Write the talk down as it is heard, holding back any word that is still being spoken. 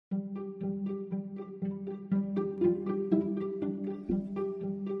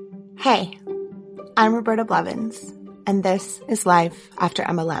Hey, I'm Roberta Blevins, and this is Life After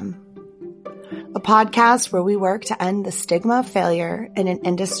MLM, a podcast where we work to end the stigma of failure in an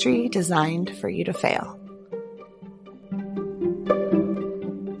industry designed for you to fail.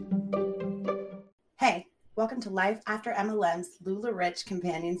 Hey, welcome to Life After MLM's LuLaRich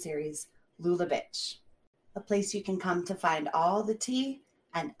companion series, LuLaBitch, a place you can come to find all the tea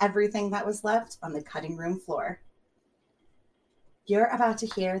and everything that was left on the cutting room floor. You're about to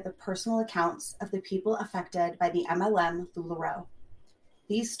hear the personal accounts of the people affected by the MLM LuLaRoe.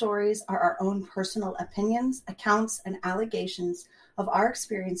 These stories are our own personal opinions, accounts, and allegations of our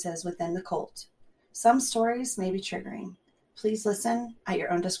experiences within the cult. Some stories may be triggering. Please listen at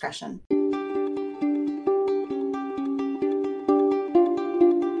your own discretion.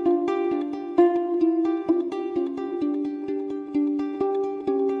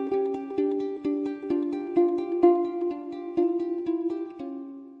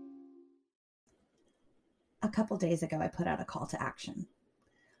 A couple days ago, I put out a call to action.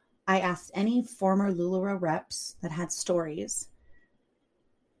 I asked any former LuLaRoe reps that had stories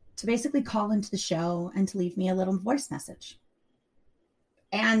to basically call into the show and to leave me a little voice message.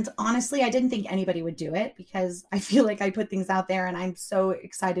 And honestly, I didn't think anybody would do it because I feel like I put things out there and I'm so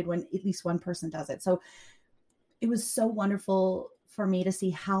excited when at least one person does it. So it was so wonderful for me to see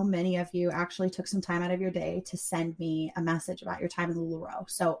how many of you actually took some time out of your day to send me a message about your time in LuLaRoe.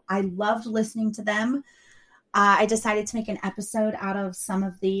 So I loved listening to them. I decided to make an episode out of some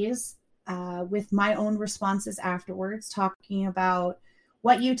of these with my own responses afterwards, talking about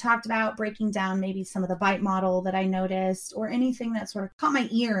what you talked about, breaking down maybe some of the bite model that I noticed or anything that sort of caught my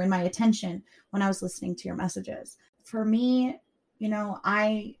ear and my attention when I was listening to your messages. For me,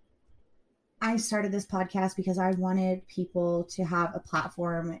 I started this podcast because I wanted people to have a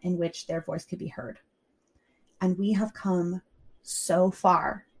platform in which their voice could be heard. And we have come so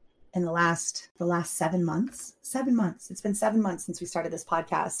far in the last 7 months. 7 months. It's been 7 months since we started this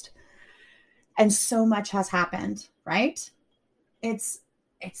podcast. And so much has happened, right? It's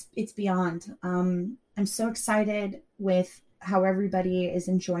beyond. I'm so excited with how everybody is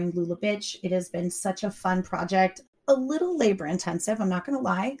enjoying LuLaBitch. It has been such a fun project, a little labor intensive. I'm not going to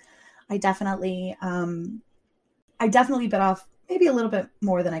lie. I definitely bit off maybe a little bit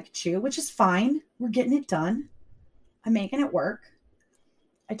more than I could chew, which is fine. We're getting it done. I'm making it work.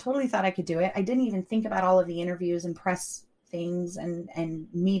 I totally thought I could do it. I didn't even think about all of the interviews and press things and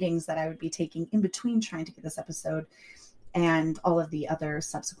meetings that I would be taking in between trying to get this episode and all of the other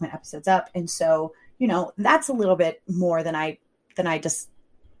subsequent episodes up. And so, that's a little bit more than I signed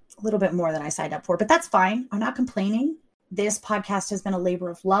up for, but that's fine. I'm not complaining. This podcast has been a labor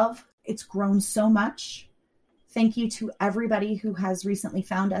of love. It's grown so much. Thank you to everybody who has recently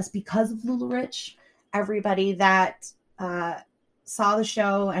found us because of LuLaRich, everybody that saw the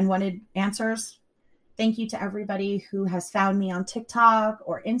show and wanted answers. Thank you to everybody who has found me on TikTok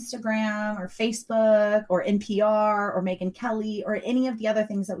or Instagram or Facebook or NPR or Megyn Kelly or any of the other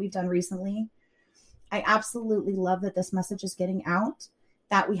things that we've done recently. I absolutely love that this message is getting out,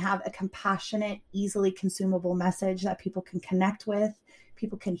 that we have a compassionate, easily consumable message that people can connect with.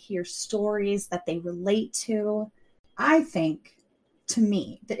 People can hear stories that they relate to. I think, to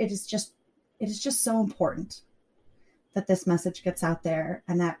me, that it is just so important that this message gets out there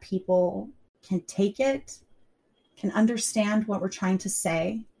and that people can take it, can understand what we're trying to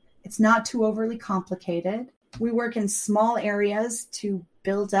say. It's not too overly complicated. We work in small areas to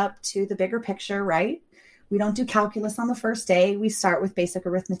build up to the bigger picture, right? We don't do calculus on the first day. We start with basic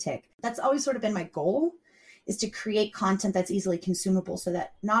arithmetic. That's always sort of been my goal, is to create content that's easily consumable so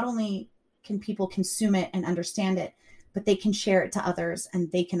that not only can people consume it and understand it, but they can share it to others and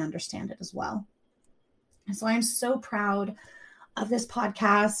they can understand it as well. And so I'm so proud of this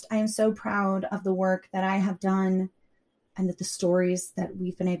podcast. I am so proud of the work that I have done and that the stories that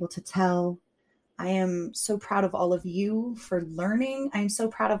we've been able to tell. I am so proud of all of you for learning. I am so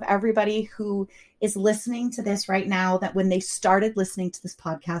proud of everybody who is listening to this right now, that when they started listening to this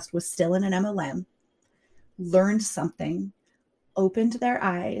podcast was still in an MLM, learned something, opened their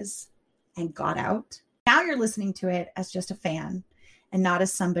eyes, and got out. Now you're listening to it as just a fan and not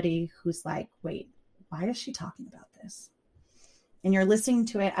as somebody who's like, wait, why is she talking about this? And you're listening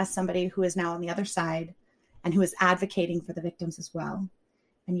to it as somebody who is now on the other side and who is advocating for the victims as well.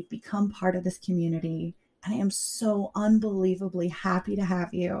 And you've become part of this community. And I am so unbelievably happy to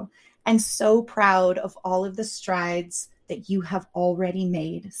have you and so proud of all of the strides that you have already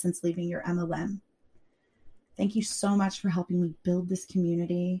made since leaving your MLM. Thank you so much for helping me build this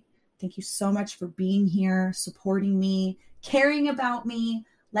community. Thank you so much for being here, supporting me, caring about me,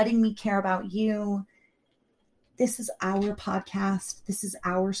 letting me care about you. this is our podcast. This is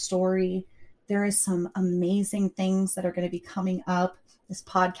our story. There is some amazing things that are going to be coming up. This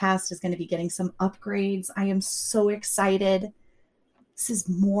podcast is going to be getting some upgrades. I am so excited. This is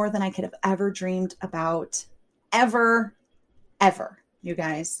more than I could have ever dreamed about, ever, you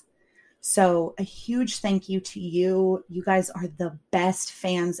guys. So a huge thank you to you. You guys are the best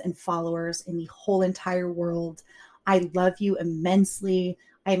fans and followers in the whole entire world. I love you immensely.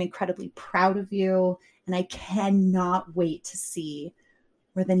 I am incredibly proud of you, and I cannot wait to see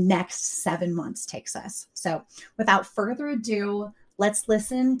where the next 7 months takes us. So without further ado, let's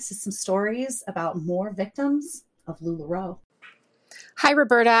listen to some stories about more victims of LuLaRoe. Hi,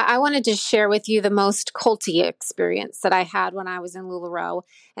 Roberta. I wanted to share with you the most culty experience that I had when I was in LuLaRoe,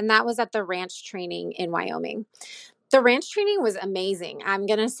 and that was at the ranch training in Wyoming. The ranch training was amazing. I'm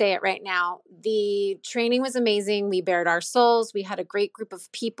going to say it right now. The training was amazing. We bared our souls. We had a great group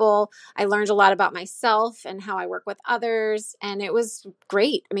of people. I learned a lot about myself and how I work with others, and it was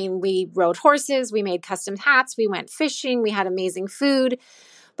great. I mean, we rode horses, we made custom hats, we went fishing, we had amazing food.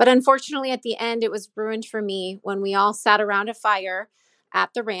 But unfortunately, at the end, it was ruined for me when we all sat around a fire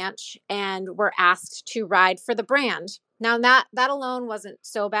at the ranch and were asked to ride for the brand. Now, that alone wasn't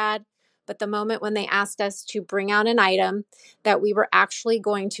so bad. But the moment when they asked us to bring out an item that we were actually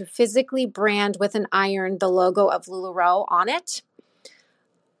going to physically brand with an iron the logo of LuLaRoe on it,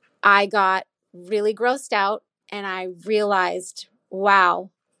 I got really grossed out and I realized, wow,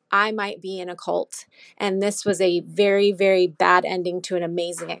 I might be in a cult. And this was a very, very bad ending to an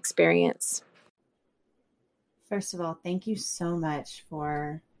amazing experience. First of all, thank you so much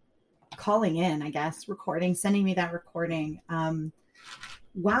for calling in, I guess, sending me that recording.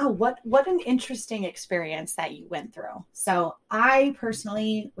 Wow, what an interesting experience that you went through. So I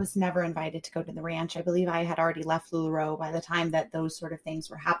personally was never invited to go to the ranch. I believe I had already left LuLaRoe by the time that those sort of things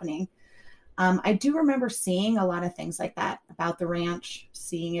were happening. I do remember seeing a lot of things like that about the ranch,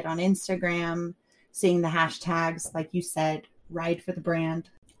 seeing it on Instagram, seeing the hashtags, like you said, ride for the brand.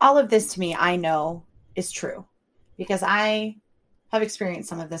 All of this to me, I know is true because I have experienced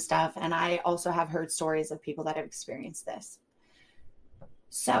some of this stuff, and I also have heard stories of people that have experienced this.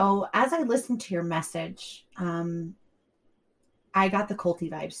 So as I listened to your message, I got the culty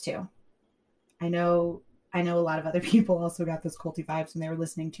vibes too. I know a lot of other people also got those culty vibes when they were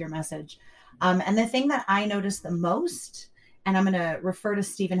listening to your message. And the thing that I noticed the most, and I'm going to refer to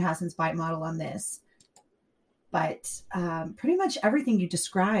Stephen Hassan's bite model on this, but pretty much everything you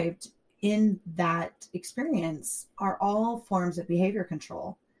described in that experience are all forms of behavior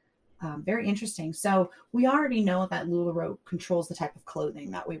control. Very interesting. So we already know that LuLaRoe controls the type of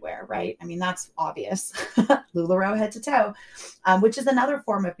clothing that we wear, right? I mean, that's obvious. LuLaRoe head to toe, which is another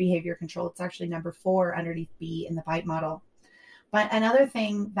form of behavior control. It's actually number 4 underneath B in the bite model. But another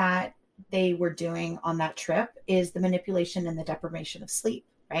thing that they were doing on that trip is the manipulation and the deprivation of sleep,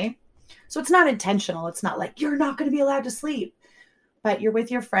 right? So it's not intentional. It's not like you're not going to be allowed to sleep. But you're with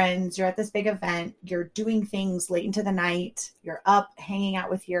your friends, you're at this big event, you're doing things late into the night, you're up hanging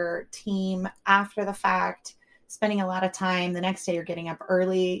out with your team after the fact, spending a lot of time. The next day you're getting up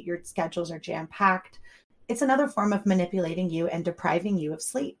early, your schedules are jam-packed. It's another form of manipulating you and depriving you of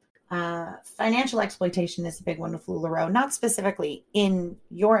sleep. Financial exploitation is a big one with LuLaRoe, not specifically in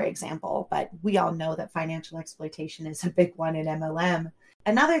your example, but we all know that financial exploitation is a big one in MLM.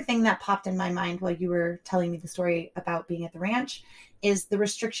 Another thing that popped in my mind while you were telling me the story about being at the ranch is the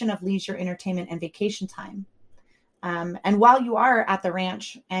restriction of leisure, entertainment, and vacation time. And while you are at the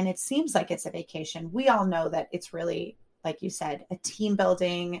ranch and it seems like it's a vacation, we all know that it's really, like you said, a team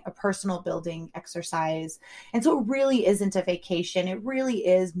building, a personal building exercise. And so it really isn't a vacation. It really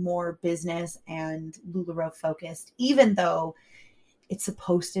is more business and LuLaRoe focused, even though it's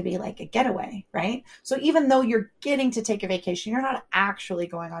supposed to be like a getaway, right? So even though you're getting to take a vacation, you're not actually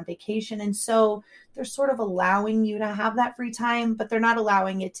going on vacation. And so they're sort of allowing you to have that free time, but they're not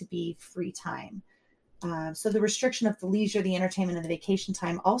allowing it to be free time. So the restriction of the leisure, the entertainment, and the vacation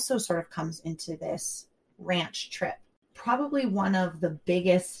time also sort of comes into this ranch trip. Probably one of the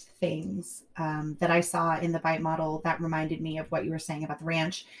biggest things that I saw in the bite model that reminded me of what you were saying about the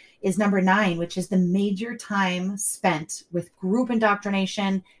ranch is number 9, which is the major time spent with group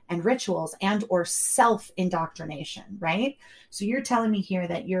indoctrination and rituals and or self-indoctrination, right? So you're telling me here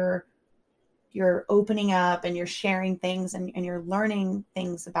that you're opening up and you're sharing things and you're learning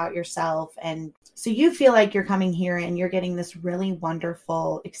things about yourself. And so you feel like you're coming here and you're getting this really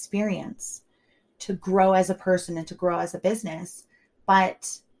wonderful experience to grow as a person and to grow as a business.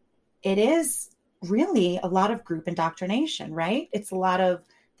 But it is really a lot of group indoctrination, right? It's a lot of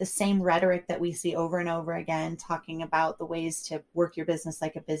the same rhetoric that we see over and over again, talking about the ways to work your business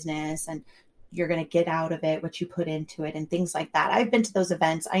like a business and you're going to get out of it, what you put into it, and things like that. I've been to those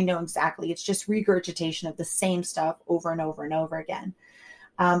events. I know exactly. It's just regurgitation of the same stuff over and over and over again.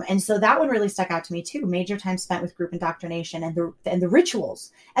 And so that one really stuck out to me too. Major time spent with group indoctrination and the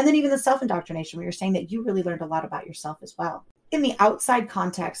rituals, and then even the self-indoctrination, where you're saying that you really learned a lot about yourself as well. In the outside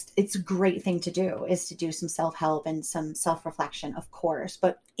context, it's a great thing to do, is to do some self-help and some self-reflection, of course.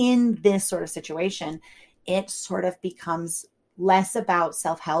 But in this sort of situation, it sort of becomes less about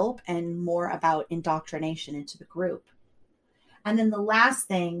self-help and more about indoctrination into the group. And then the last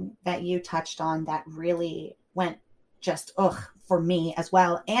thing that you touched on that really went just for me as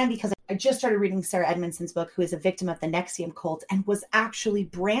well, and because I just started reading Sarah Edmondson's book, who is a victim of the NXIVM cult and was actually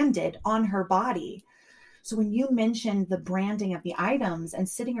branded on her body. So when you mentioned the branding of the items and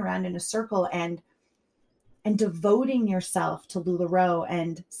sitting around in a circle and devoting yourself to LuLaRoe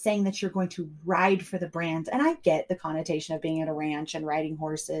and saying that you're going to ride for the brand. And I get the connotation of being at a ranch and riding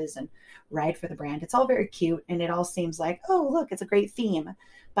horses and ride for the brand. It's all very cute. And it all seems like, oh, look, it's a great theme.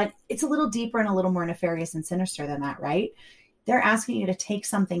 But it's a little deeper and a little more nefarious and sinister than that, right? They're asking you to take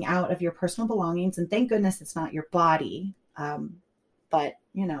something out of your personal belongings. And thank goodness it's not your body. But,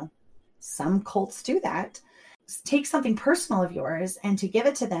 some cults do that. Take something personal of yours and to give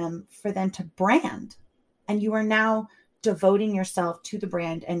it to them for them to brand. And you are now devoting yourself to the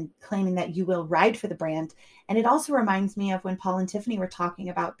brand and claiming that you will ride for the brand. And it also reminds me of when Paul and Tiffany were talking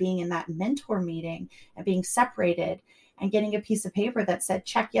about being in that mentor meeting and being separated and getting a piece of paper that said,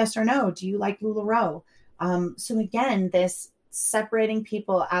 check yes or no. Do you like LuLaRoe? So again, this separating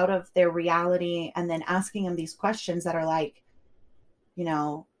people out of their reality and then asking them these questions that are like,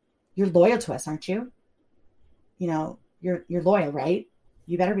 you're loyal to us, aren't you? You're loyal, right?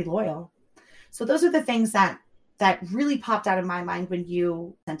 You better be loyal. So those are the things that really popped out of my mind when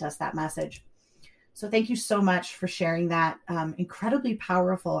you sent us that message. So thank you so much for sharing that. Incredibly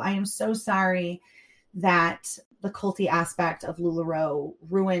powerful. I am so sorry that the culty aspect of LuLaRoe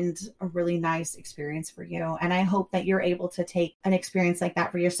ruined a really nice experience for you. And I hope that you're able to take an experience like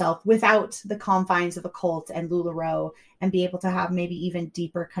that for yourself without the confines of a cult and LuLaRoe and be able to have maybe even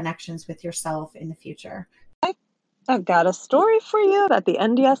deeper connections with yourself in the future. I've got a story for you at the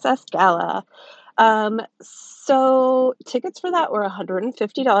NDSS Gala. So tickets for that were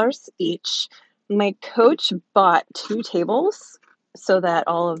 $150 each. My coach bought 2 tables so that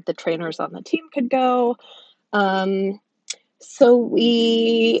all of the trainers on the team could go. So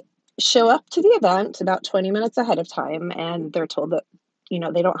we show up to the event about 20 minutes ahead of time, and they're told that,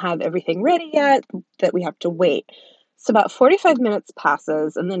 they don't have everything ready yet, that we have to wait. So about 45 minutes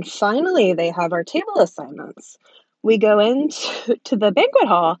passes, and then finally they have our table assignments. We go into the banquet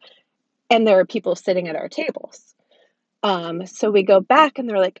hall, and there are people sitting at our tables. So we go back, and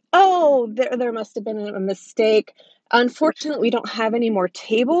they're like, oh, there must have been a mistake. Unfortunately, we don't have any more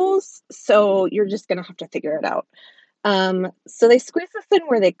tables, so you're just going to have to figure it out. So they squeezed us in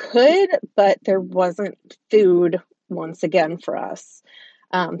where they could, but there wasn't food once again for us.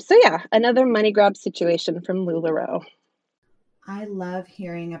 So yeah, another money grab situation from LuLaRoe. I love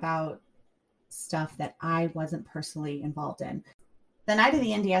hearing about stuff that I wasn't personally involved in. The night of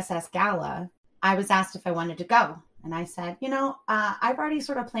the NDSS Gala, I was asked if I wanted to go. And I said, I've already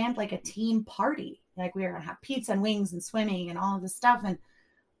sort of planned like a team party. Like we were going to have pizza and wings and swimming and all of this stuff. And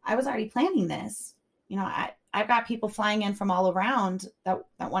I was already planning this. I've got people flying in from all around that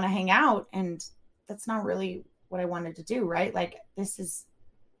want to hang out. And that's not really what I wanted to do, right? Like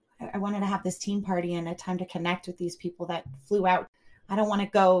I wanted to have this team party and a time to connect with these people that flew out. I don't want to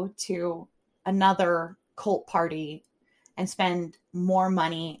go to another cult party and spend more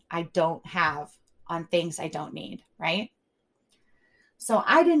money I don't have on things I don't need, right? So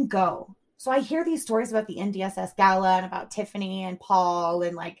I didn't go. So I hear these stories about the NDSS Gala and about Tiffany and Paul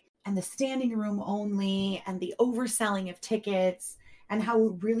and the standing room only and the overselling of tickets and how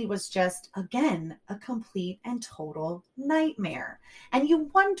it really was just, again, a complete and total nightmare. And you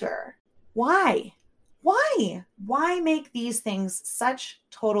wonder, why? Why make these things such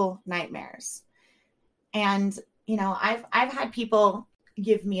total nightmares? And, I've had people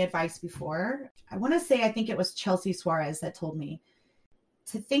give me advice before. I want to say, I think it was Chelsea Suarez that told me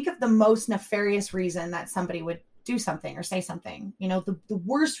to think of the most nefarious reason that somebody would do something or say something, the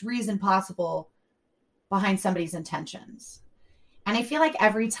worst reason possible behind somebody's intentions. And I feel like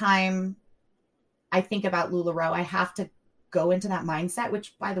every time I think about LuLaRoe, I have to go into that mindset,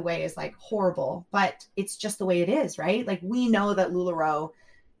 which by the way is like horrible, but it's just the way it is, right? Like we know that LuLaRoe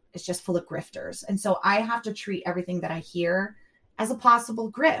is just full of grifters. And so I have to treat everything that I hear as a possible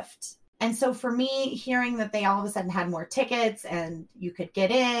grift. And so for me, hearing that they all of a sudden had more tickets and you could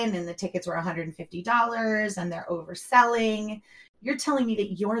get in and the tickets were $150 and they're overselling, You're telling me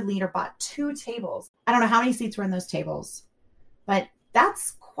that your leader bought 2 tables. I don't know how many seats were in those tables, but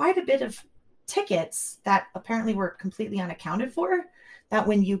that's quite a bit of tickets that apparently were completely unaccounted for. That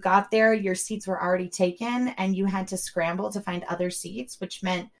when you got there, your seats were already taken and you had to scramble to find other seats, which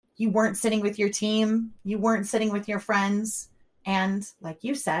meant you weren't sitting with your team, you weren't sitting with your friends. And like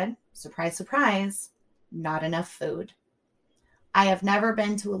you said, surprise, surprise, not enough food. I have never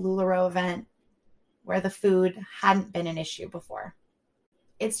been to a LuLaRoe event where the food hadn't been an issue before.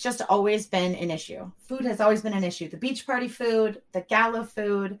 It's just always been an issue. Food has always been an issue. The beach party food, the gala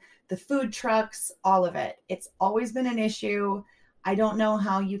food, the food trucks, all of it. It's always been an issue. I don't know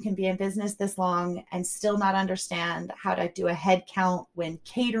how you can be in business this long and still not understand how to do a head count when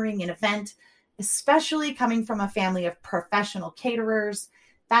catering an event, especially coming from a family of professional caterers.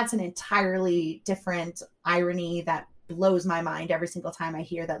 That's an entirely different irony that blows my mind every single time I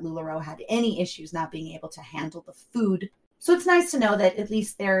hear that LuLaRoe had any issues not being able to handle the food. So it's nice to know that at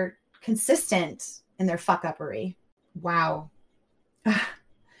least they're consistent in their fuck-uppery. Wow.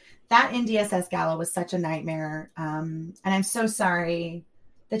 That NDSS gala was such a nightmare. And I'm so sorry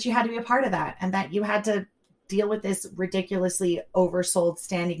that you had to be a part of that and that you had to deal with this ridiculously oversold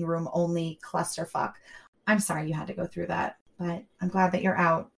standing room only clusterfuck. I'm sorry you had to go through that, but I'm glad that you're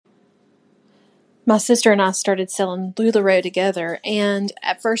out. My sister and I started selling LuLaRoe together, and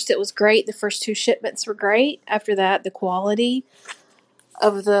at first it was great. The first 2 shipments were great. After that, the quality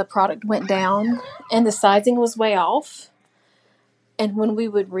of the product went down, and the sizing was way off. And when we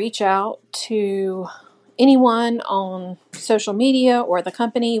would reach out to anyone on social media or the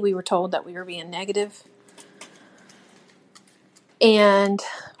company, we were told that we were being negative. And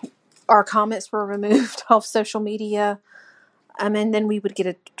our comments were removed off social media. And then we would get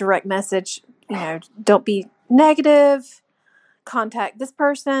a direct message, don't be negative, contact this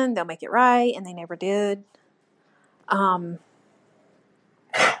person, they'll make it right, and they never did. So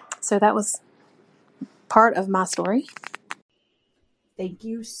that was part of my story. Thank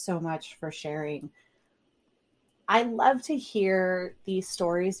you so much for sharing. I love to hear these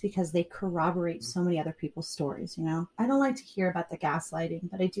stories because they corroborate so many other people's stories, I don't like to hear about the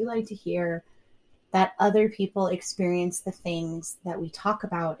gaslighting, but I do like to hear that other people experience the things that we talk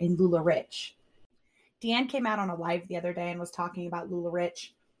about in LuLaRich. Deanne came out on a live the other day and was talking about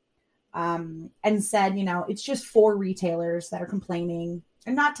LuLaRich and said, it's just 4 retailers that are complaining,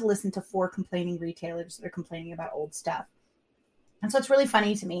 and not to listen to 4 complaining retailers that are complaining about old stuff. And so it's really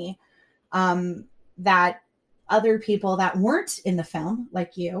funny to me that other people that weren't in the film,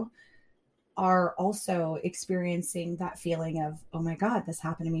 like you, are also experiencing that feeling of, oh my God, this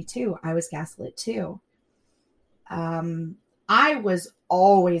happened to me too. I was gaslit too. I was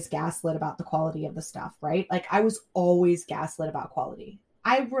always gaslit about the quality of the stuff, right? Like I was always gaslit about quality.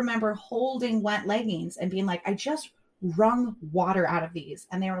 I remember holding wet leggings and being like, I just wrung water out of these.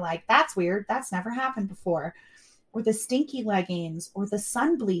 And they were like, that's weird. That's never happened before. Or the stinky leggings or the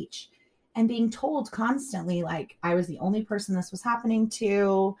sun bleach, and being told constantly, like I was the only person this was happening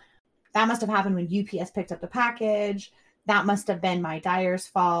to. That must have happened when UPS picked up the package. That must have been my dyer's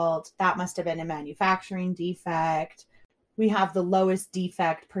fault. That must have been a manufacturing defect. We have the lowest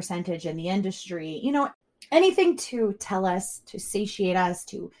defect percentage in the industry. Anything to tell us, to satiate us,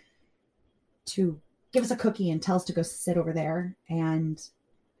 to give us a cookie and tell us to go sit over there and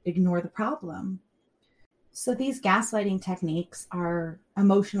ignore the problem. So these gaslighting techniques are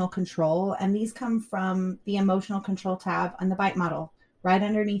emotional control, and these come from the emotional control tab on the BITE model, right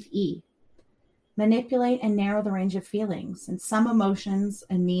underneath E. Manipulate and narrow the range of feelings. And some emotions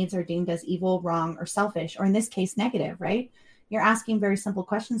and needs are deemed as evil, wrong, or selfish, or in this case, negative, right? You're asking very simple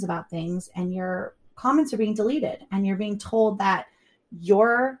questions about things and your comments are being deleted, and you're being told that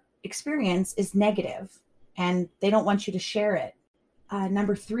your experience is negative and they don't want you to share it.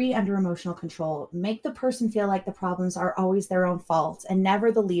 Number 3, under emotional control, make the person feel like the problems are always their own fault and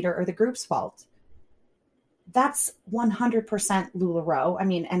never the leader or the group's fault. That's 100% LuLaRoe. I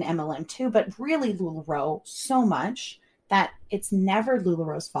mean, and MLM too, but really LuLaRoe so much that it's never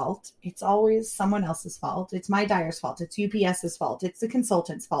LuLaRoe's fault. It's always someone else's fault. It's my dyer's fault. It's UPS's fault. It's the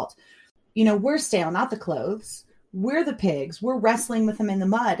consultant's fault. We're stale, not the clothes. We're the pigs. We're wrestling with them in the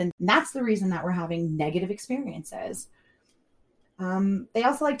mud. And that's the reason that we're having negative experiences. They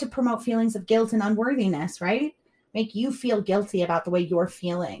also like to promote feelings of guilt and unworthiness, right? Make you feel guilty about the way you're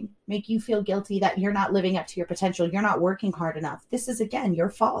feeling. Make you feel guilty that you're not living up to your potential. You're not working hard enough. This is, again, your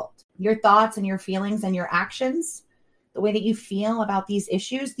fault. Your thoughts and your feelings and your actions, the way that you feel about these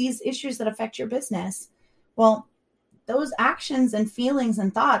issues that affect your business. Well, those actions and feelings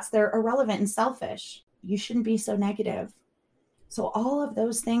and thoughts, they're irrelevant and selfish. You shouldn't be so negative. So all of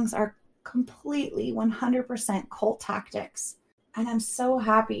those things are completely 100% cult tactics. And I'm so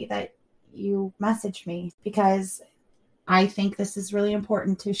happy that you messaged me because I think this is really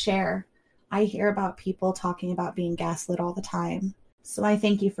important to share. I hear about people talking about being gaslit all the time. So I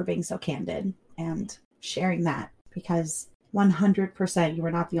thank you for being so candid and sharing that, because 100% you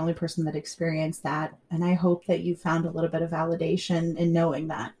were not the only person that experienced that. And I hope that you found a little bit of validation in knowing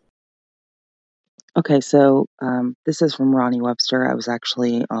that. Okay, so this is from Ronnie Webster. I was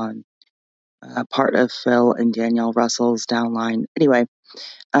actually on part of Phil and Danielle Russell's downline. Anyway,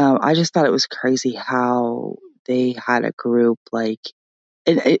 I just thought it was crazy how they had a group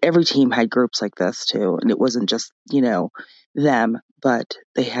and every team had groups like this too. And it wasn't just, them, but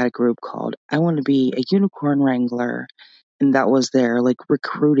they had a group called I Want to Be a Unicorn Wrangler. And that was their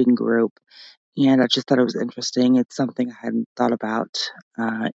recruiting group. And I just thought it was interesting. It's something I hadn't thought about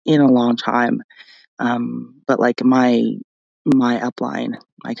in a long time. But my upline,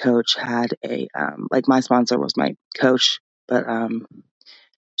 my coach had my sponsor was my coach, but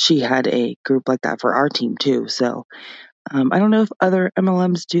she had a group like that for our team too. So I don't know if other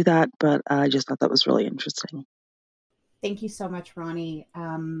MLMs do that, but I just thought that was really interesting. Thank you so much, Ronnie.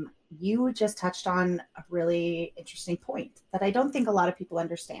 You just touched on a really interesting point that I don't think a lot of people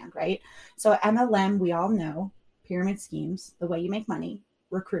understand, right? So MLM, we all know, pyramid schemes, the way you make money,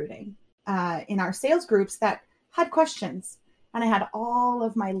 recruiting. In our sales groups that had questions, and I had all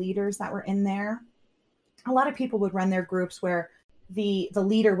of my leaders that were in there. A lot of people would run their groups where the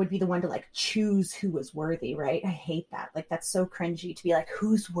leader would be the one to choose who was worthy, right? I hate that. That's so cringy to be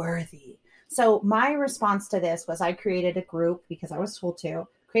who's worthy. So my response to this was I created a group because I was told to,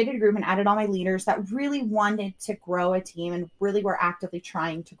 created a group and added all my leaders that really wanted to grow a team and really were actively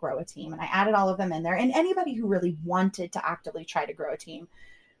trying to grow a team. And I added all of them in there. And anybody who really wanted to actively try to grow a team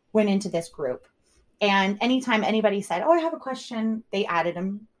went into this group. And anytime anybody said, oh, I have a question, they added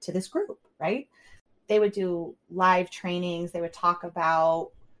them to this group, right? They would do live trainings. They would talk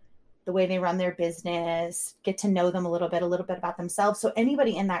about the way they run their business, get to know them a little bit about themselves. So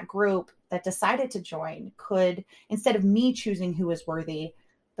anybody in that group that decided to join could, instead of me choosing who was worthy,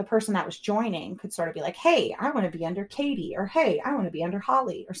 the person that was joining could sort of be like, hey, I want to be under Katie, or hey, I want to be under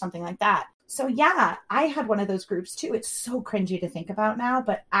Holly, or something like that. So yeah, I had one of those groups too. It's so cringy to think about now,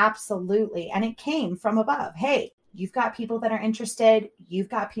 but absolutely. And it came from above. Hey, you've got people that are interested. You've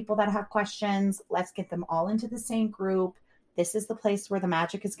got people that have questions. Let's get them all into the same group. This is the place where the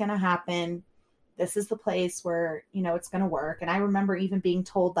magic is going to happen. This is the place where, it's going to work. And I remember even being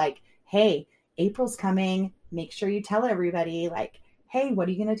told hey, April's coming. Make sure you tell everybody hey, what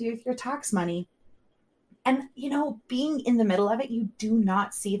are you going to do with your tax money? And, being in the middle of it, you do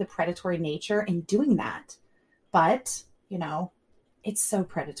not see the predatory nature in doing that. But, it's so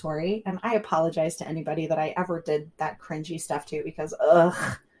predatory. And I apologize to anybody that I ever did that cringy stuff to, because,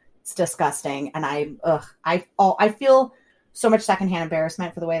 it's disgusting. And I feel so much secondhand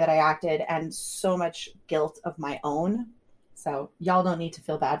embarrassment for the way that I acted and so much guilt of my own. So y'all don't need to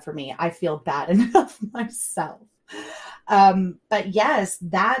feel bad for me. I feel bad enough myself. But yes,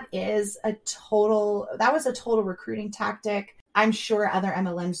 that was a total recruiting tactic. I'm sure other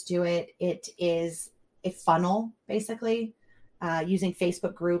MLMs do it. It is a funnel, basically, using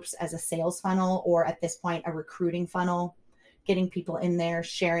Facebook groups as a sales funnel, or at this point, a recruiting funnel, getting people in there,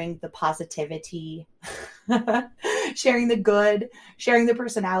 sharing the positivity, sharing the good, sharing the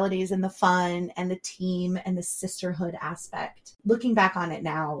personalities and the fun and the team and the sisterhood aspect. Looking back on it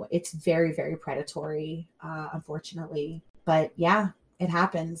now, it's very, very predatory, unfortunately. But yeah, it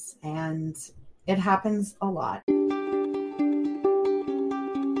happens, and it happens a lot.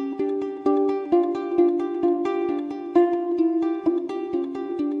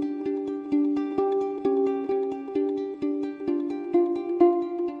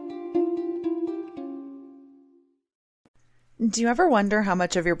 Do you ever wonder how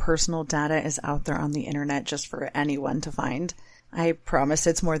much of your personal data is out there on the internet just for anyone to find? I promise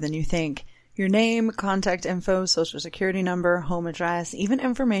it's more than you think. Your name, contact info, social security number, home address, even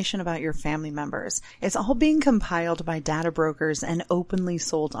information about your family members. It's all being compiled by data brokers and openly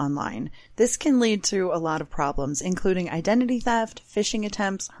sold online. This can lead to a lot of problems, including identity theft, phishing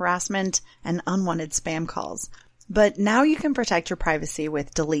attempts, harassment, and unwanted spam calls. But now you can protect your privacy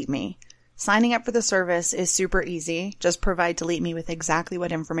with Delete Me. Signing up for the service is super easy. Just provide Delete Me with exactly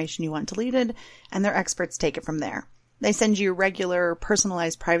what information you want deleted, and their experts take it from there. They send you regular,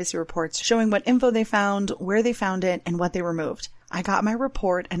 personalized privacy reports showing what info they found, where they found it, and what they removed. I got my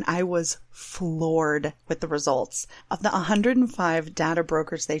report and I was floored with the results. Of the 105 data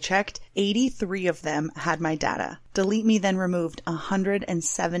brokers they checked, 83 of them had my data. Delete Me then removed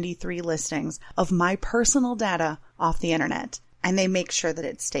 173 listings of my personal data off the internet. And they make sure that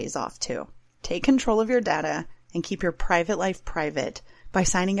it stays off too. Take control of your data. and keep your private life private by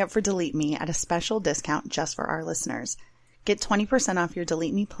signing up for Delete Me at a special discount just for our listeners. Get 20% off your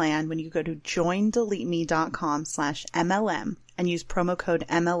Delete Me plan when you go to joindeleteme.com/MLM and use promo code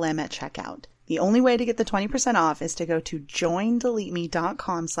MLM at checkout. The only way to get the 20% off is to go to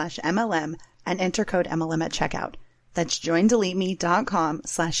joindeleteme.com/MLM and enter code MLM at checkout. That's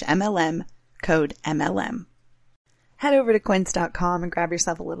joindeleteme.com/MLM, code MLM. Head over to quince.com and grab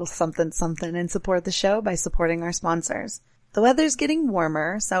yourself a little something and support the show by supporting our sponsors. The weather's getting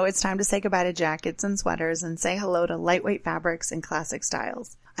warmer, so it's time to say goodbye to jackets and sweaters and say hello to lightweight fabrics and classic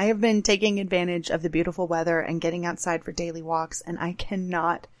styles. I have been taking advantage of the beautiful weather and getting outside for daily walks, and I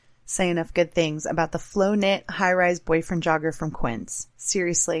cannot say enough good things about the Flow Knit high-rise boyfriend jogger from Quince.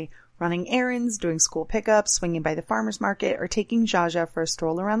 Seriously, running errands, doing school pickups, swinging by the farmer's market, or taking Jaja for a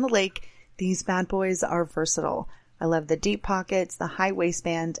stroll around the lake, these bad boys are versatile. I love the deep pockets, the high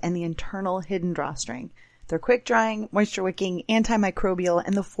waistband, and the internal hidden drawstring. They're quick drying, moisture wicking, antimicrobial,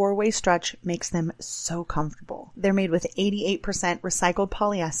 and the 4-way stretch makes them so comfortable. They're made with 88% recycled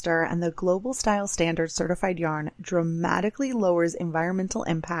polyester, and the Global Style Standard certified yarn dramatically lowers environmental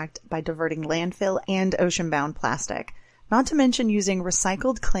impact by diverting landfill and ocean-bound plastic. Not to mention using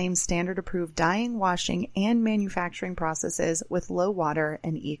recycled claim standard approved dyeing, washing, and manufacturing processes with low water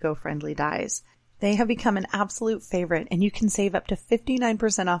and eco-friendly dyes. They have become an absolute favorite, and you can save up to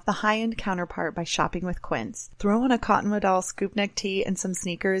 59% off the high-end counterpart by shopping with Quince. Throw on a cotton modal scoop neck tee and some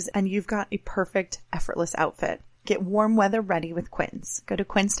sneakers, and you've got a perfect, effortless outfit. Get warm weather ready with Quince. Go to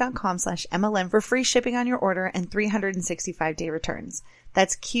quince.com/MLM for free shipping on your order and 365-day returns.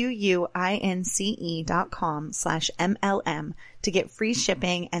 That's QUINCE.com/MLM to get free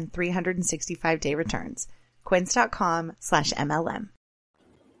shipping and 365-day returns. Quince.com/MLM.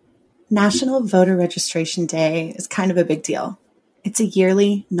 National Voter Registration Day is kind of a big deal. It's a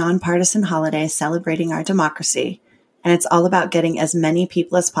yearly, nonpartisan holiday celebrating our democracy, and it's all about getting as many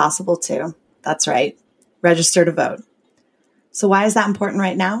people as possible to, that's right, register to vote. So why is that important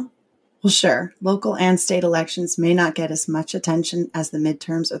right now? Well, sure, local and state elections may not get as much attention as the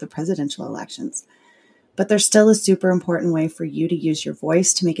midterms or the presidential elections, but they're still a super important way for you to use your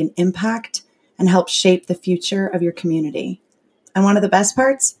voice to make an impact and help shape the future of your community. And one of the best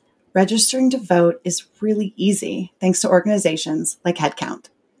parts? Registering to vote is really easy thanks to organizations like HeadCount.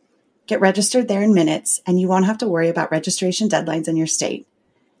 Get registered there in minutes, and you won't have to worry about registration deadlines in your state.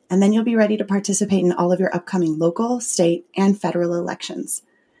 And then you'll be ready to participate in all of your upcoming local, state, and federal elections.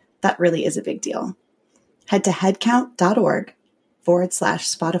 That really is a big deal. Head to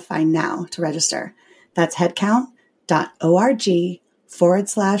headcount.org/Spotify now to register. That's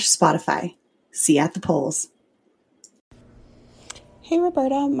headcount.org/Spotify. See you at the polls. Hey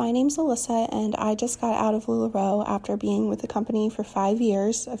Roberta, my name's Alyssa, and I just got out of LuLaRoe after being with the company for 5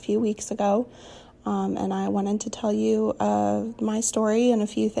 years a few weeks ago. And I wanted to tell you my story and a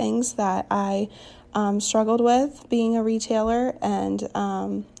few things that I struggled with being a retailer. And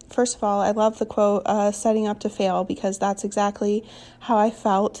first of all, I love the quote, setting up to fail, because that's exactly how I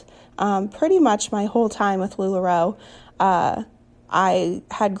felt pretty much my whole time with LuLaRoe. I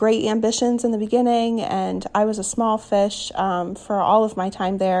had great ambitions in the beginning, and I was a small fish for all of my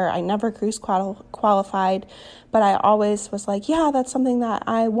time there. I never cruise qualified, but I always was like, yeah, that's something that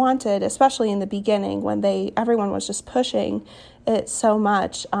I wanted, especially in the beginning when everyone was just pushing it so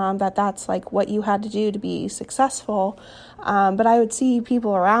much that's like what you had to do to be successful. But I would see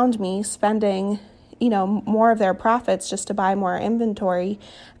people around me spending more of their profits just to buy more inventory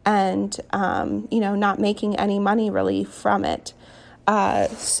and, not making any money really from it.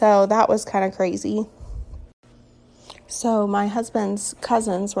 So that was kind of crazy. So my husband's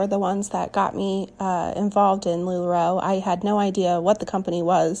cousins were the ones that got me involved in LuLaRoe. I had no idea what the company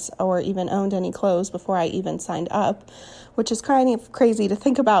was or even owned any clothes before I even signed up, which is kind of crazy to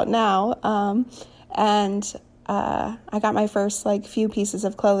think about now. And I got my first few pieces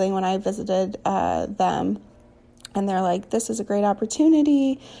of clothing when I visited them. And they're like, this is a great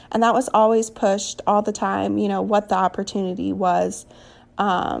opportunity. And that was always pushed all the time, what the opportunity was.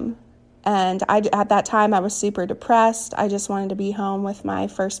 And at that time, I was super depressed. I just wanted to be home with my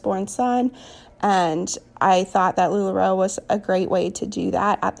firstborn son. And I thought that LuLaRoe was a great way to do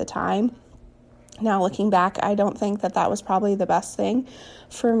that at the time. Now, looking back, I don't think that was probably the best thing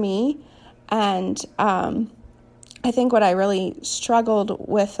for me. And I think what I really struggled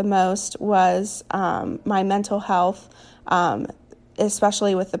with the most was my mental health,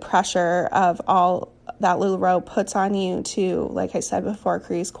 especially with the pressure of all that LuLaRoe puts on you to, like I said before,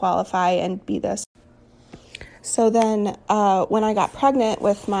 cruise qualify and be this. So then when I got pregnant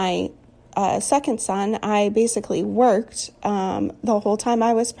with my second son, I basically worked the whole time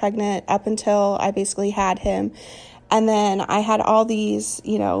I was pregnant up until I basically had him. And then I had all these,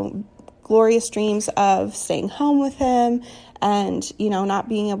 glorious dreams of staying home with him and, not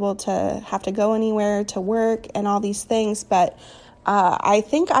being able to have to go anywhere to work and all these things. But I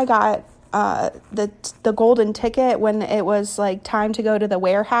think I got the golden ticket when it was like time to go to the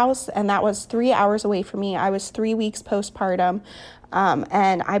warehouse, and that was 3 hours away from me. I was 3 weeks postpartum,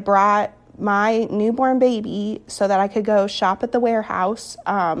 and I brought my newborn baby so that I could go shop at the warehouse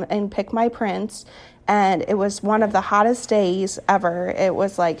and pick my prints. And it was one of the hottest days ever. It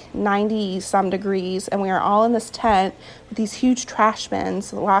was like 90 some degrees, and we were all in this tent with these huge trash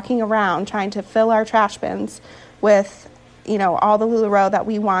bins, walking around trying to fill our trash bins with all the LuLaRoe that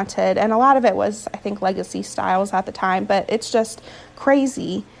we wanted. And a lot of it was, I think, legacy styles at the time, but it's just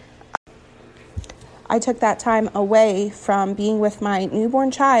crazy. I took that time away from being with my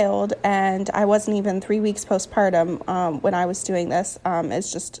newborn child, and I wasn't even 3 weeks postpartum when I was doing this.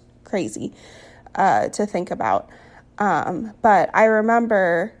 It's just crazy to think about. But I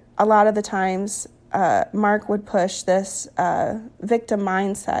remember a lot of the times Mark would push this victim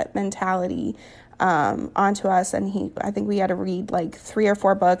mindset mentality onto us, and I think we had to read like 3 or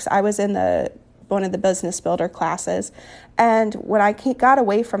 4 books. I was in one of the business builder classes, and when I got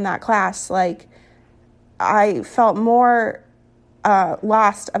away from that class, like, I felt more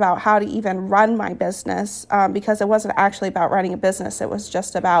lost about how to even run my business because it wasn't actually about running a business. It was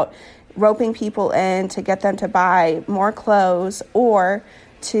just about roping people in to get them to buy more clothes or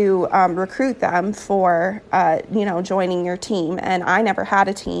to recruit them for, joining your team. And I never had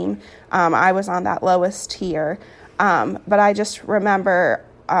a team. I was on that lowest tier. But I just remember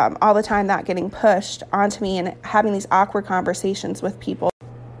all the time that getting pushed onto me and having these awkward conversations with people.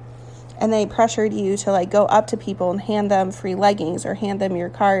 And they pressured you to like go up to people and hand them free leggings or hand them your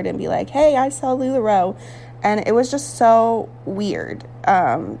card and be like, hey, I sell LuLaRoe. And it was just so weird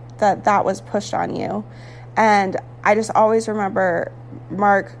that was pushed on you. And I just always remember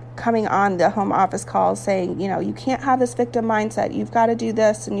Mark coming on the home office call saying, you can't have this victim mindset. You've got to do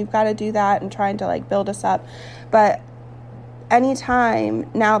this and you've got to do that, and trying to like build us up. But anytime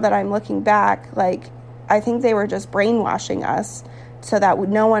now that I'm looking back, like, I think they were just brainwashing us so that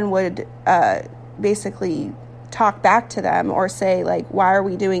no one would basically talk back to them or say, like, why are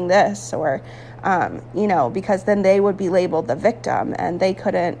we doing this? Or, because then they would be labeled the victim and they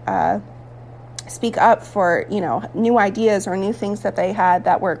couldn't speak up for, new ideas or new things that they had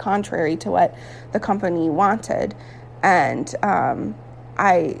that were contrary to what the company wanted. And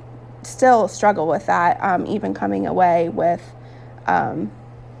I still struggle with that, even coming away with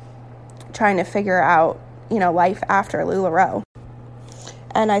trying to figure out, life after LuLaRoe.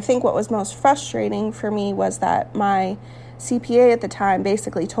 And I think what was most frustrating for me was that my CPA at the time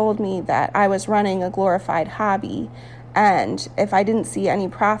basically told me that I was running a glorified hobby, and if I didn't see any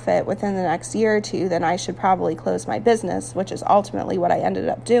profit within the next year or two, then I should probably close my business, which is ultimately what I ended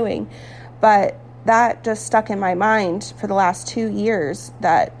up doing. But that just stuck in my mind for the last 2 years,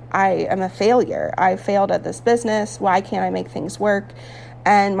 that I am a failure. I failed at this business. Why can't I make things work?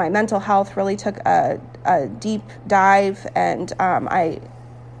 And my mental health really took a deep dive, and I,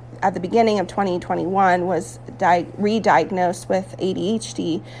 at the beginning of 2021, was re-diagnosed with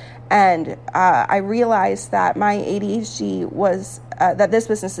ADHD. And I realized that my ADHD was, that this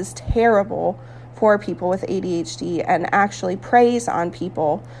business is terrible for people with ADHD, and actually preys on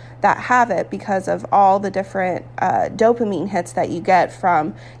people that have it because of all the different dopamine hits that you get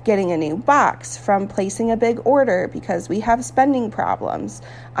from getting a new box, from placing a big order because we have spending problems.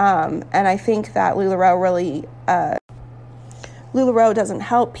 And I think that LuLaRoe doesn't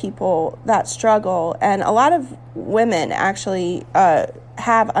help people that struggle. And a lot of women actually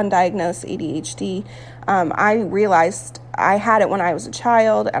have undiagnosed ADHD. I realized I had it when I was a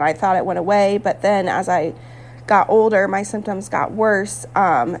child and I thought it went away. But then as I got older, my symptoms got worse.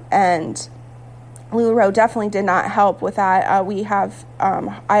 And LuLaRoe definitely did not help with that. I have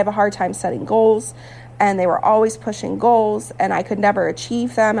a hard time setting goals, and they were always pushing goals, and I could never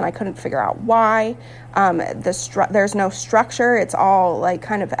achieve them, and I couldn't figure out why. There's no structure. It's all like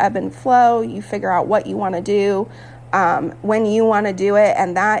kind of ebb and flow. You figure out what you want to do when you want to do it,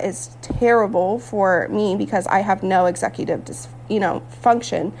 and that is terrible for me because I have no executive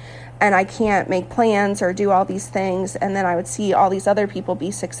function, and I can't make plans or do all these things. And then I would see all these other people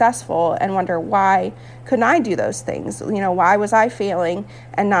be successful and wonder, why couldn't I do those things? Why was I failing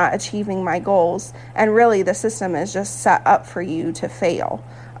and not achieving my goals? And really, the system is just set up for you to fail.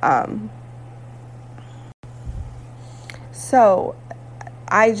 So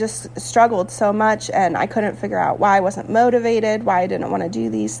I just struggled so much, and I couldn't figure out why I wasn't motivated, why I didn't want to do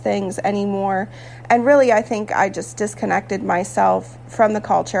these things anymore. And really, I think I just disconnected myself from the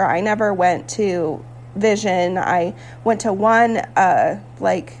culture. I never went to Vision. I went to one of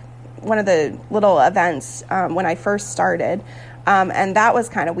the little events when I first started. And that was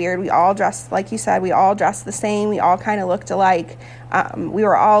kind of weird. We all dressed, like you said, we all dressed the same. We all kind of looked alike. We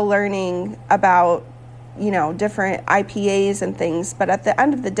were all learning about, different IPAs and things. But at the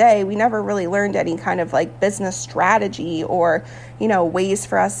end of the day, we never really learned any kind of like business strategy or, ways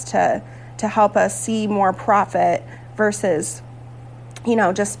for us to help us see more profit versus,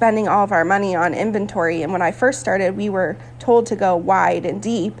 just spending all of our money on inventory. And when I first started, we were told to go wide and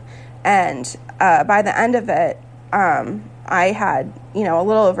deep. And by the end of it, I had, a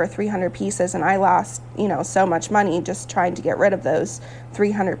little over 300 pieces, and I lost, so much money just trying to get rid of those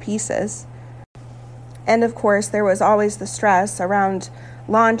 300 pieces. And of course, there was always the stress around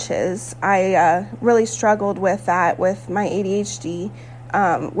launches. I really struggled with that with my ADHD.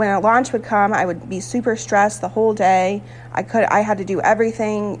 When a launch would come, I would be super stressed the whole day. I had to do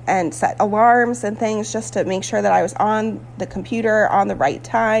everything and set alarms and things just to make sure that I was on the computer on the right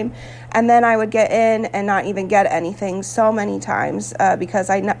time. And then I would get in and not even get anything so many times because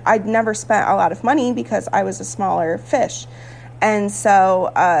I'd never spent a lot of money because I was a smaller fish. And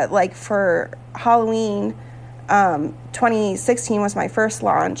so for Halloween, 2016 was my first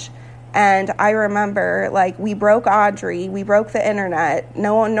launch. And I remember, we broke Audrey, we broke the internet,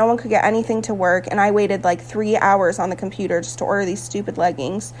 no one could get anything to work, and I waited 3 hours on the computer just to order these stupid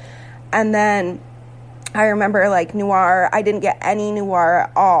leggings. And then I remember, Noir, I didn't get any Noir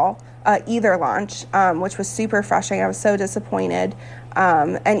at all, either launch, which was super frustrating. I was so disappointed.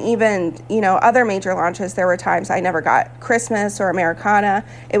 And even, other major launches, there were times I never got Christmas or Americana.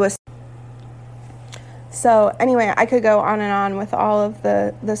 It was So anyway, I could go on and on with all of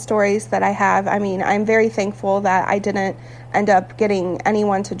the stories that I have. I mean, I'm very thankful that I didn't end up getting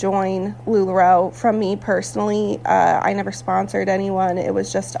anyone to join LuLaRoe from me personally. I never sponsored anyone. It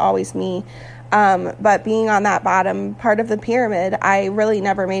was just always me. But being on that bottom part of the pyramid, I really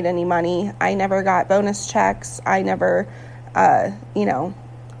never made any money. I never got bonus checks. I never, I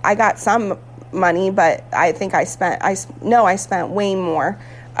got some money, but I think I spent way more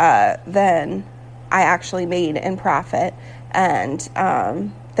than I actually made in profit. And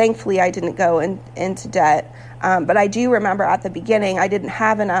thankfully I didn't go into debt. But I do remember at the beginning, I didn't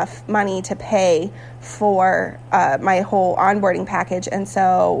have enough money to pay for my whole onboarding package. And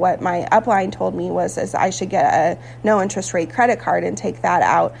so what my upline told me was I should get a no interest rate credit card and take that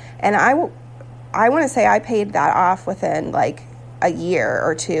out. And I want to say I paid that off within a year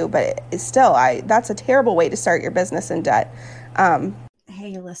or two, but it's still, that's a terrible way to start your business in debt.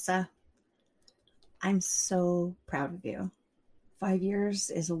 Hey, Alyssa. I'm so proud of you. 5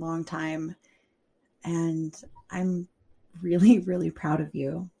 years is a long time, and I'm really, really proud of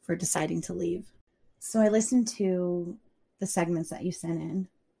you for deciding to leave. So I listened to the segments that you sent in.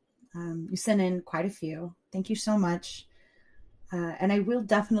 You sent in quite a few. Thank you so much. And I will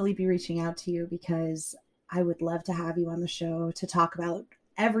definitely be reaching out to you because I would love to have you on the show to talk about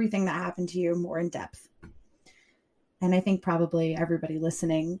everything that happened to you more in depth. And I think probably everybody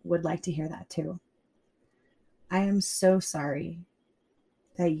listening would like to hear that too. I am so sorry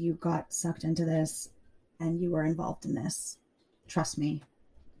that you got sucked into this and you were involved in this. Trust me,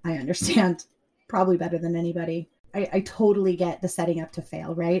 I understand probably better than anybody. I totally get the setting up to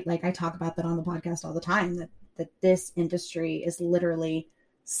fail, right? I talk about that on the podcast all the time, that this industry is literally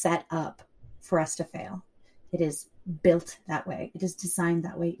set up for us to fail. It is built that way. It is designed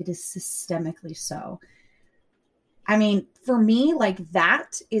that way. It is systemically so. I mean, for me,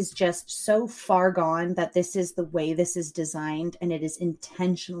 that is just so far gone that this is the way this is designed, and it is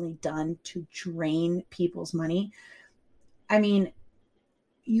intentionally done to drain people's money. I mean,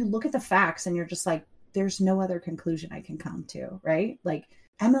 you look at the facts and you're just there's no other conclusion I can come to, right?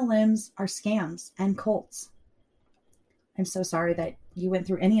 MLMs are scams and cults. I'm so sorry that you went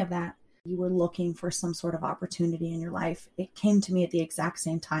through any of that. You were looking for some sort of opportunity in your life. It came to me at the exact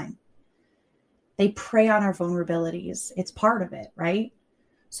same time. They prey on our vulnerabilities. It's part of it, right?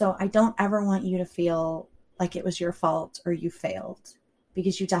 So I don't ever want you to feel like it was your fault or you failed,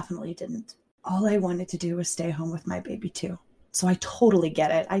 because you definitely didn't. All I wanted to do was stay home with my baby too. So I totally get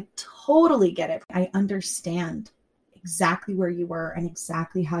it. I totally get it. I understand exactly where you were and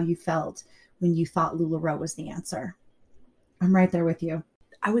exactly how you felt when you thought LuLaRoe was the answer. I'm right there with you.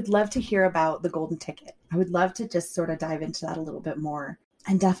 I would love to hear about the golden ticket. I would love to just sort of dive into that a little bit more.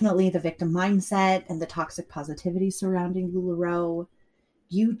 And definitely the victim mindset and the toxic positivity surrounding LuLaRoe.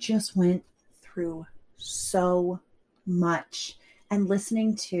 You just went through so much. And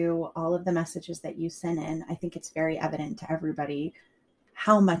listening to all of the messages that you sent in, I think it's very evident to everybody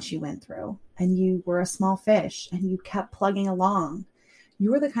how much you went through. And you were a small fish and you kept plugging along.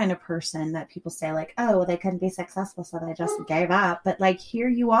 You were the kind of person that people say like, oh, well, they couldn't be successful, so they just gave up. But like, here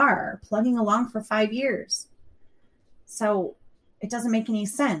you are plugging along for 5 years. So it doesn't make any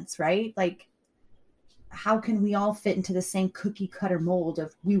sense, right? Like, how can we all fit into the same cookie cutter mold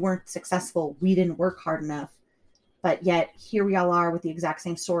of we weren't successful, we didn't work hard enough, but yet here we all are with the exact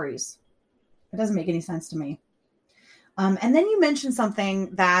same stories? It doesn't make any sense to me. And then you mentioned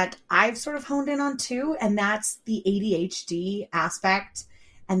something that I've sort of honed in on too, and that's the ADHD aspect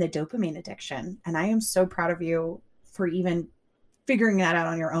and the dopamine addiction. And I am so proud of you for even figuring that out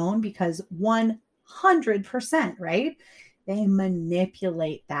on your own, because 100%, right? They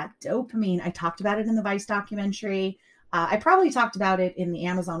manipulate that dopamine. I talked about it in the Vice documentary. I probably talked about it in the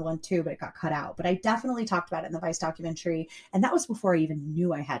Amazon one too, but it got cut out. But I definitely talked about it in the Vice documentary. And that was before I even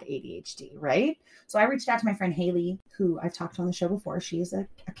knew I had ADHD, right? So I reached out to my friend Haley, who I've talked to on the show before. She's a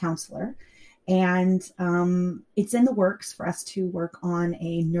counselor. And it's in the works for us to work on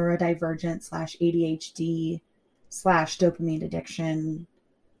a neurodivergent /ADHD /dopamine addiction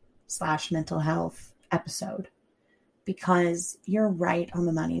 /mental health episode. Because you're right on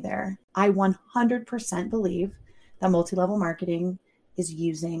the money there. I 100% believe that multi-level marketing is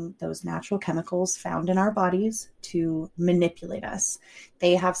using those natural chemicals found in our bodies to manipulate us.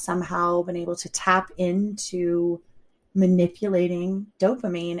 They have somehow been able to tap into manipulating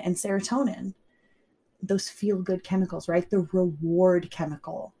dopamine and serotonin, those feel-good chemicals, right? The reward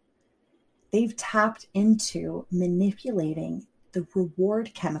chemical. They've tapped into manipulating the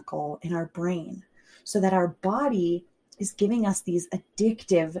reward chemical in our brain so that our body is giving us these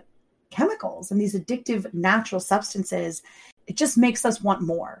addictive chemicals and these addictive natural substances. It just makes us want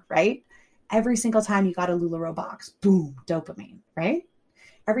more, right? Every single time you got a LuLaRoe box, boom, dopamine, right?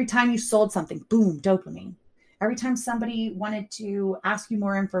 Every time you sold something, boom, dopamine. Every time somebody wanted to ask you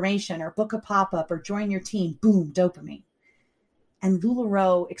more information or book a pop-up or join your team, boom, dopamine. And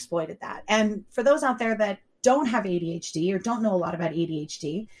LuLaRoe exploited that. And for those out there that don't have ADHD or don't know a lot about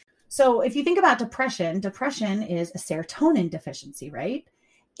ADHD, so if you think about depression is a serotonin deficiency, right?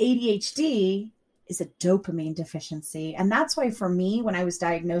 ADHD is a dopamine deficiency. And that's why for me, when I was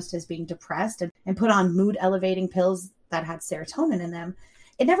diagnosed as being depressed and put on mood elevating pills that had serotonin in them,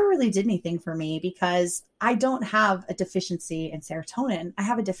 it never really did anything for me because I don't have a deficiency in serotonin. I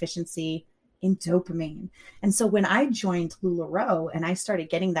have a deficiency in dopamine. And so when I joined LuLaRoe and I started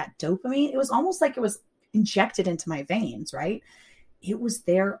getting that dopamine, it was almost like it was injected into my veins, right? It was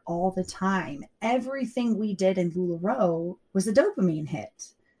there all the time. Everything we did in LuLaRoe was a dopamine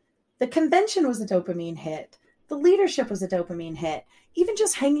hit. The convention was a dopamine hit. The leadership was a dopamine hit. Even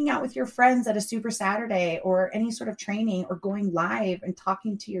just hanging out with your friends at a Super Saturday or any sort of training or going live and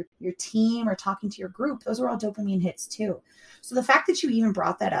talking to your team or talking to your group, those are all dopamine hits too. So the fact that you even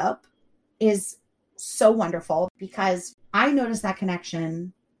brought that up is so wonderful because I noticed that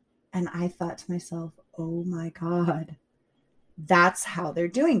connection and I thought to myself, oh my God, that's how they're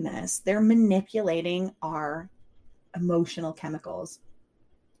doing this. They're manipulating our emotional chemicals.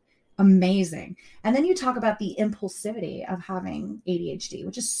 Amazing. And then you talk about the impulsivity of having ADHD,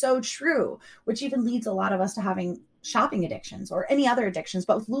 which is so true, which even leads a lot of us to having shopping addictions or any other addictions.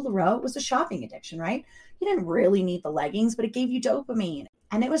 But with LuLaRoe, it was a shopping addiction, right? You didn't really need the leggings, but it gave you dopamine.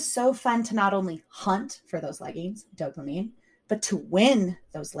 And it was so fun to not only hunt for those leggings, dopamine, but to win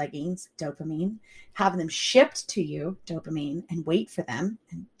those leggings, dopamine, have them shipped to you, dopamine, and wait for them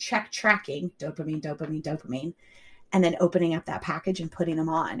and tracking, dopamine, and then opening up that package and putting them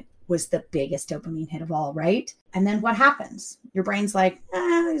on was the biggest dopamine hit of all, right? And then what happens? Your brain's like,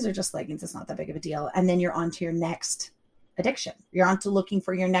 these are just leggings. It's not that big of a deal. And then you're on to your next addiction. You're on to looking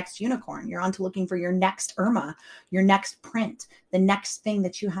for your next unicorn. You're on to looking for your next Irma, your next print, the next thing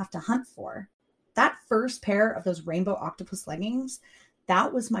that you have to hunt for. That first pair of those rainbow octopus leggings,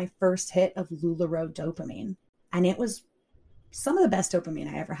 that was my first hit of LuLaRoe dopamine. And it was some of the best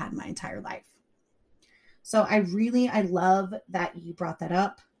dopamine I ever had in my entire life. So I love that you brought that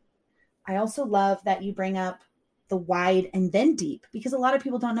up. I also love that you bring up the wide and then deep, because a lot of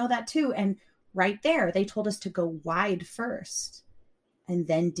people don't know that too. And right there, they told us to go wide first and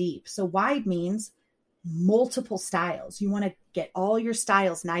then deep. So wide means multiple styles. You want to get all your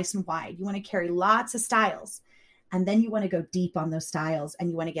styles nice and wide. You want to carry lots of styles. And then you want to go deep on those styles and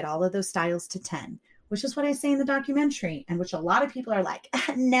you want to get all of those styles to 10, which is what I say in the documentary, and which a lot of people are like,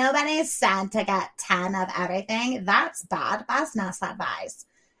 nobody said to get 10 of everything. That's bad business advice.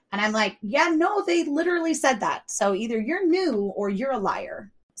 And I'm like, yeah, no, they literally said that. So either you're new or you're a liar.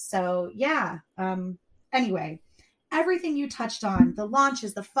 So yeah. Anyway, everything you touched on, the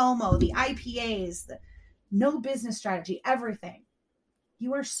launches, the FOMO, the IPAs, the no business strategy, everything.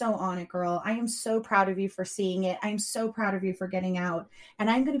 You are so on it, girl. I am so proud of you for seeing it. I'm so proud of you for getting out. And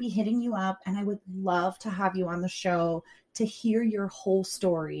I'm going to be hitting you up, and I would love to have you on the show to hear your whole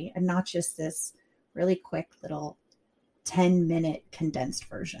story and not just this really quick little 10-minute condensed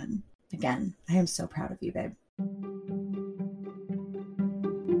version. Again, I am so proud of you, babe.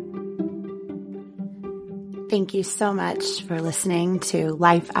 Thank you so much for listening to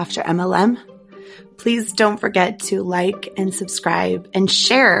Life After MLM. Please don't forget to like and subscribe and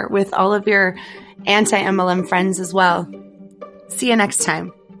share with all of your anti-MLM friends as well. See you next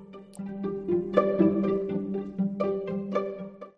time.